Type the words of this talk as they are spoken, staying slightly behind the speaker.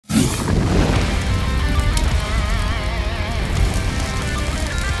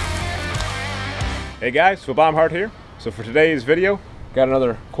Hey guys, so Baumhardt here. So for today's video, got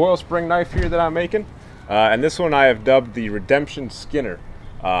another coil spring knife here that I'm making. And this one I have dubbed the Redemption Skinner.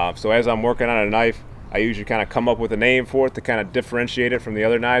 So as I'm working on a knife, I usually kind of come up with a name for it to kind of differentiate it from the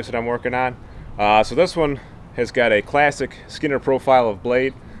other knives that I'm working on. So this one has got a classic Skinner profile of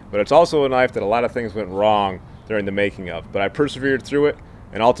blade, but it's also a knife that a lot of things went wrong during the making of. But I persevered through it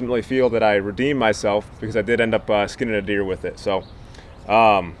and ultimately feel that I redeemed myself because I did end up skinning a deer with it. So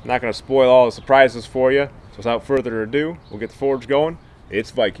not going to spoil all the surprises for you. So without further ado, we'll get the forge going.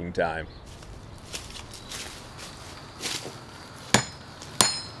 It's Viking time.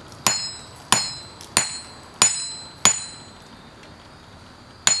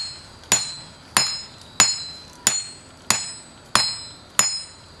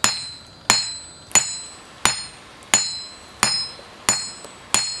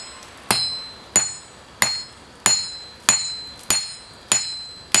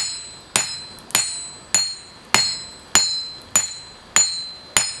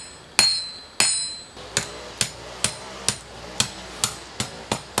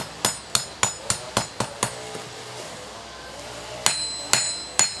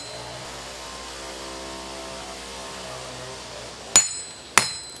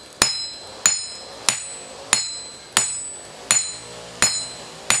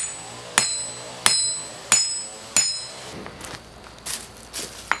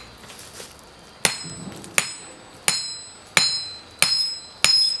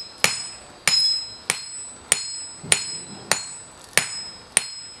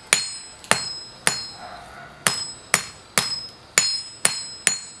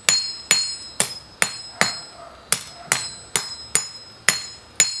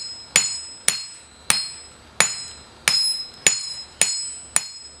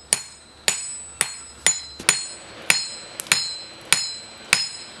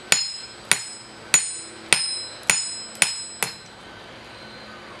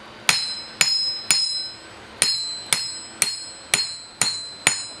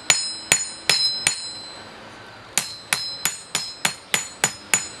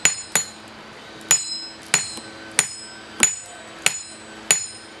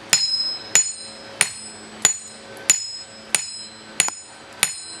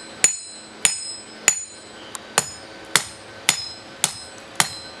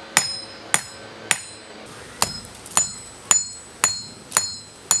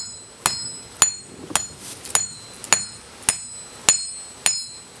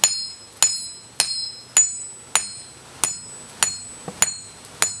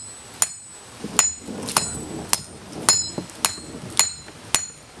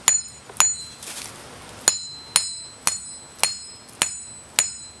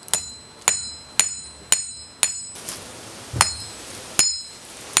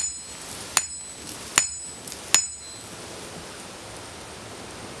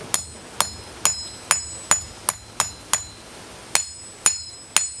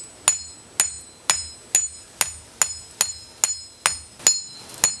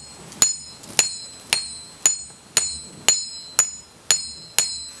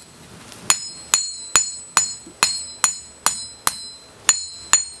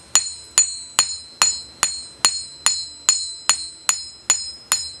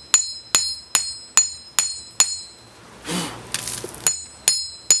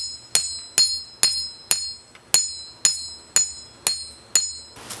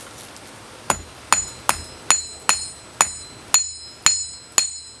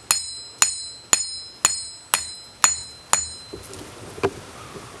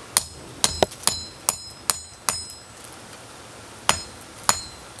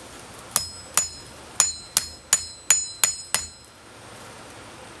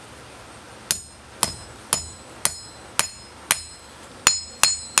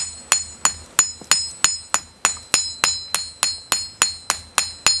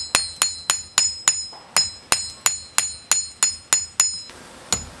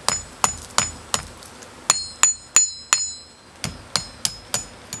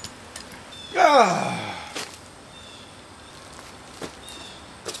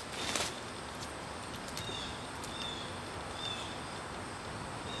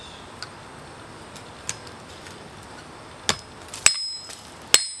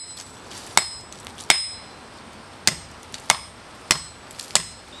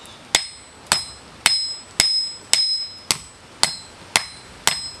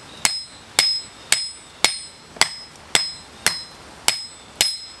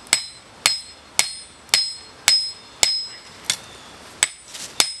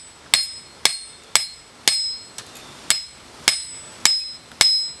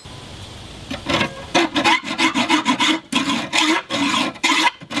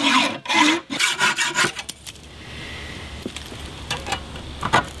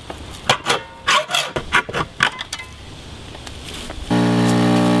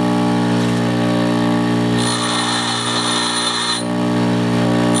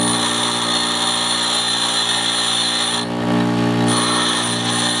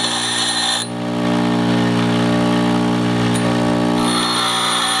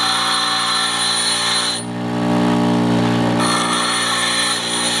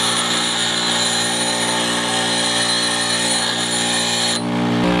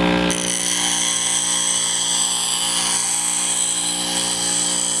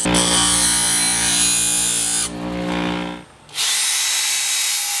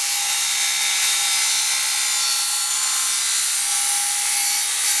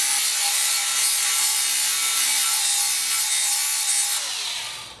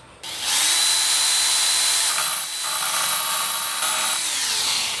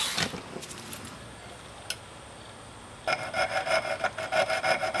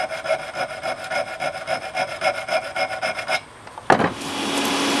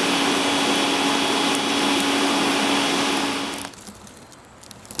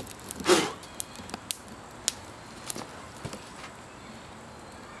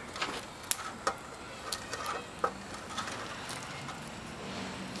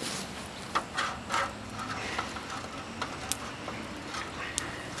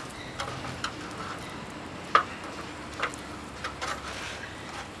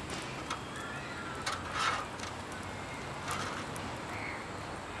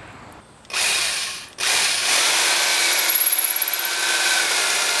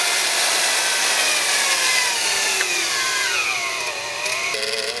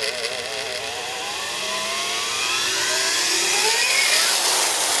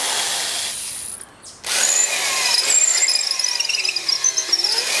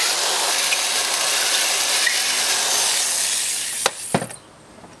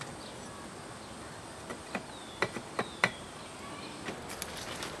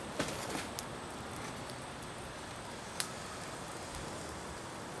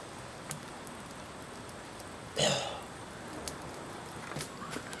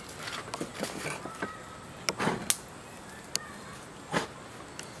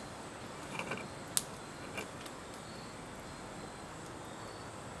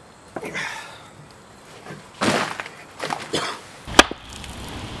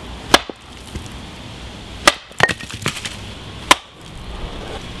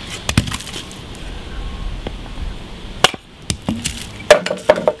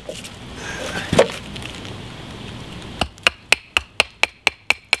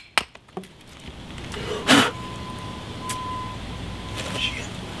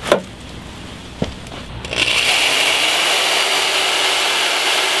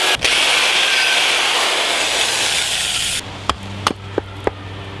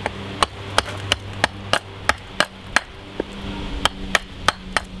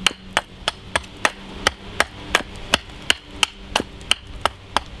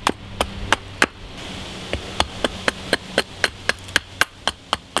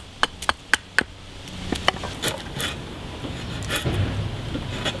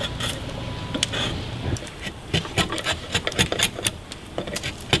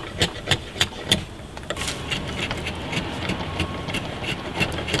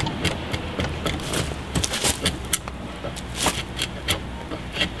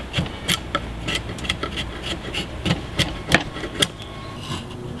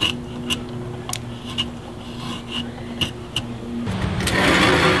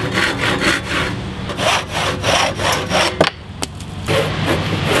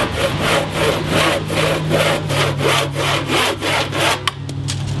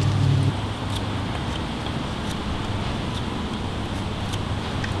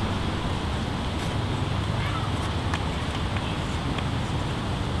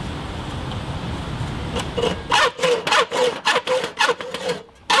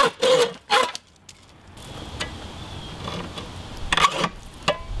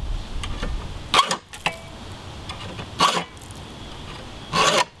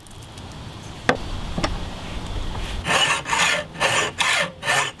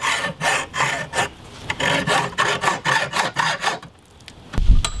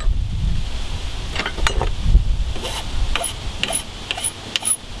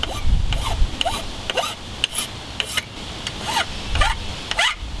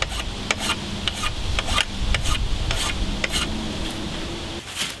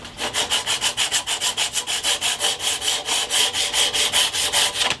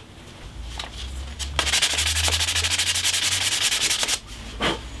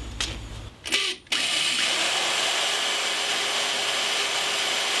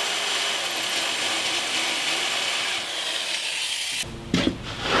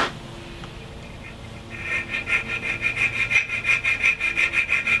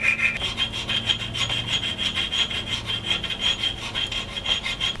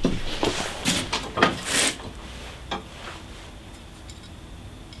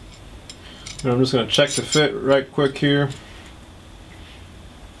 And I'm just going to check the fit right quick here.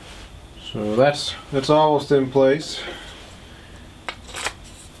 So that's almost in place.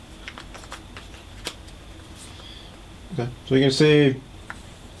 Okay, so you can see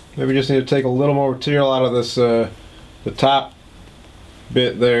maybe just need to take a little more material out of this the top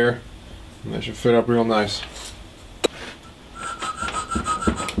bit there, and that should fit up real nice.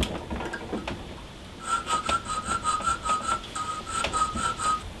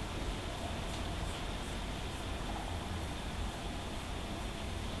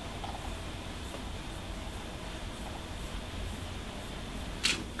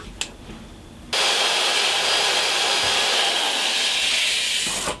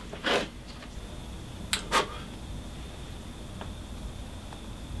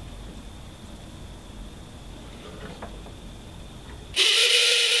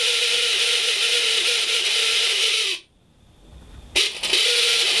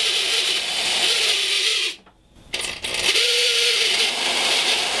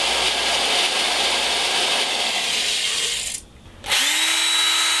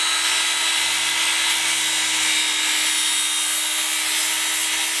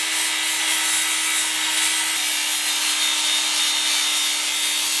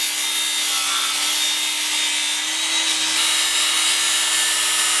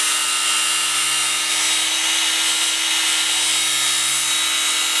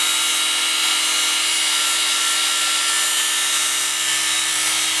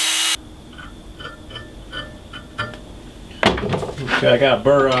 Okay, I got a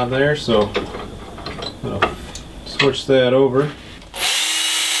burr on there, so I'll switch that over.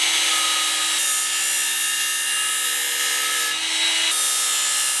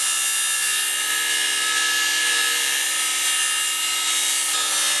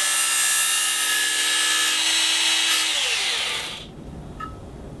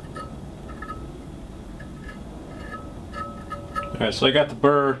 Alright, so I got the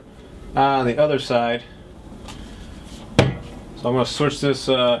burr on the other side. So I'm going to switch this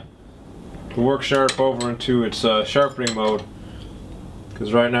work sharp over into its sharpening mode,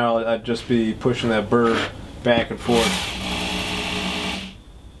 because right now I'd just be pushing that burr back and forth.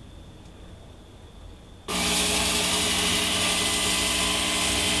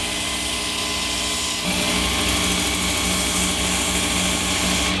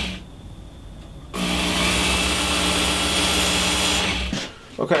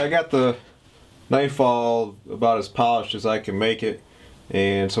 Okay, I got the knife all about as polished as I can make it,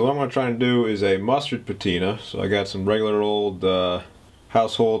 and so what I'm going to try and do is a mustard patina. So I got some regular old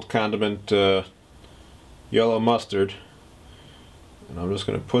household condiment yellow mustard, and I'm just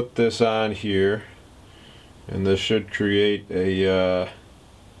going to put this on here, and this should create a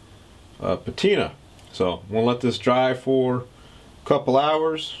patina. So we'll let this dry for a couple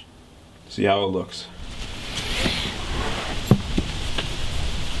hours, see how it looks.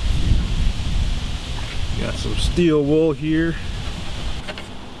 Got some steel wool here.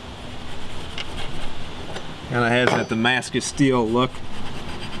 Kind of has that Damascus steel look.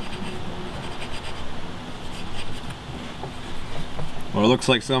 Or it looks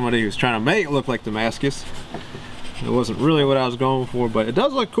like somebody who's trying to make it look like Damascus. It wasn't really what I was going for, but it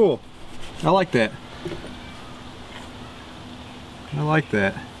does look cool. I like that. I like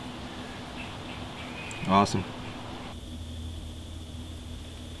that. Awesome.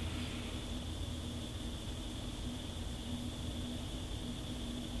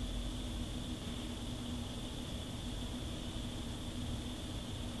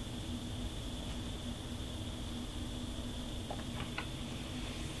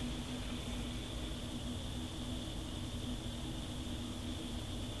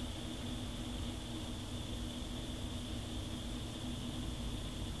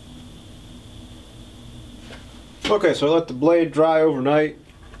 Okay, so I let the blade dry overnight,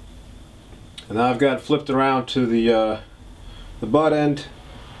 and now I've got it flipped around to the butt end,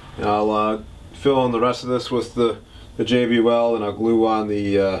 and I'll fill in the rest of this with the JB weld, and I'll glue on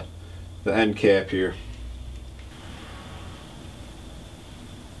the end cap here.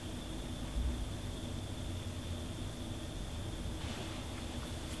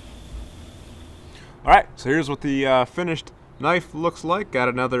 Alright, so here's what the finished knife looks like. Got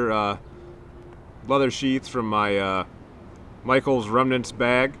another leather sheath from my Michael's Remnants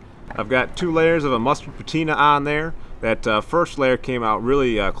bag. I've got 2 layers of a mustard patina on there. That first layer came out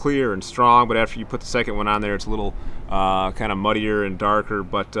really clear and strong, but after you put the second one on there, it's a little kind of muddier and darker.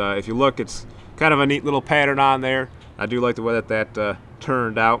 But if you look, it's kind of a neat little pattern on there. I do like the way that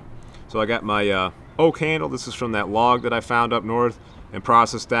turned out. So I got my oak handle. This is from that log that I found up north and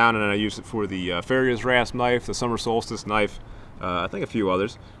processed down, and then I used it for the Farrier's rasp knife, the summer solstice knife, I think a few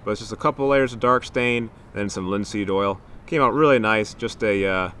others, but it's just a couple layers of dark stain, then some linseed oil. Came out really nice. Just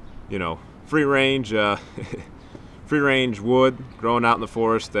a you know, free range wood growing out in the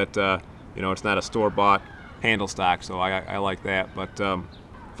forest that you know, it's not a store-bought handle stock, so I like that. But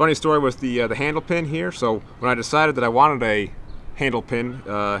funny story with the handle pin here. So when I decided that I wanted a handle pin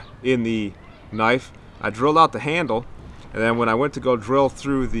in the knife, I drilled out the handle, and then when I went to go drill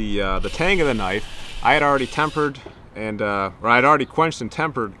through the tang of the knife, I had already tempered and or I had already quenched and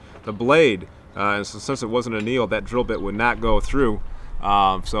tempered the blade, and so since it wasn't a needle, that drill bit would not go through.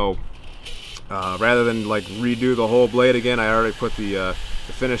 So rather than like redo the whole blade again, I already put the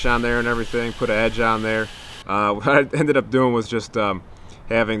finish on there and everything, put an edge on there. What I ended up doing was just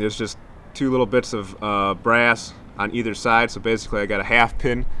there's just two little bits of brass on either side, so basically I got a half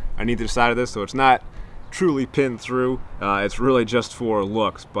pin on either side of this, so it's not truly pinned through. It's really just for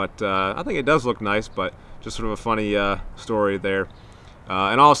looks, but I think it does look nice, but just sort of a funny story there.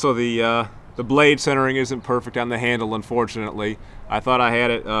 And also the blade centering isn't perfect on the handle, unfortunately. I thought I had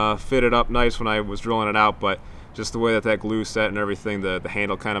it fitted up nice when I was drilling it out, but just the way that glue set and everything, the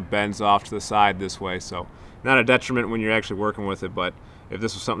handle kind of bends off to the side this way, so not a detriment when you're actually working with it, but if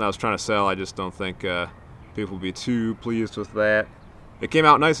this was something I was trying to sell, I just don't think people would be too pleased with that. It came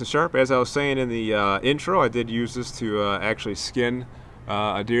out nice and sharp. As I was saying in the intro, I did use this to actually skin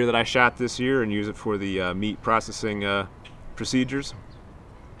a deer that I shot this year and use it for the meat processing procedures.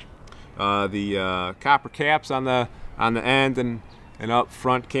 The copper caps on the end and up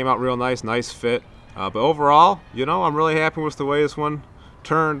front came out real nice fit. But overall, you know, I'm really happy with the way this one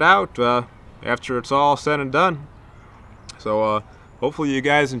turned out after it's all said and done. So hopefully you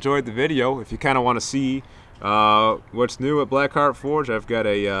guys enjoyed the video. If you kind of want to see what's new at Blackheart Forge, I've got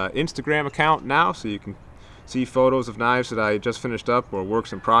a Instagram account now, so you can see photos of knives that I just finished up or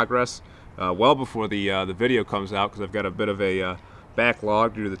works in progress well before the video comes out, because I've got a bit of a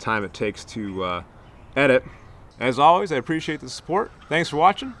backlog due to the time it takes to edit. As always, I appreciate the support. Thanks for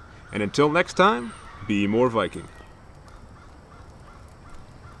watching, and until next time, be more Viking.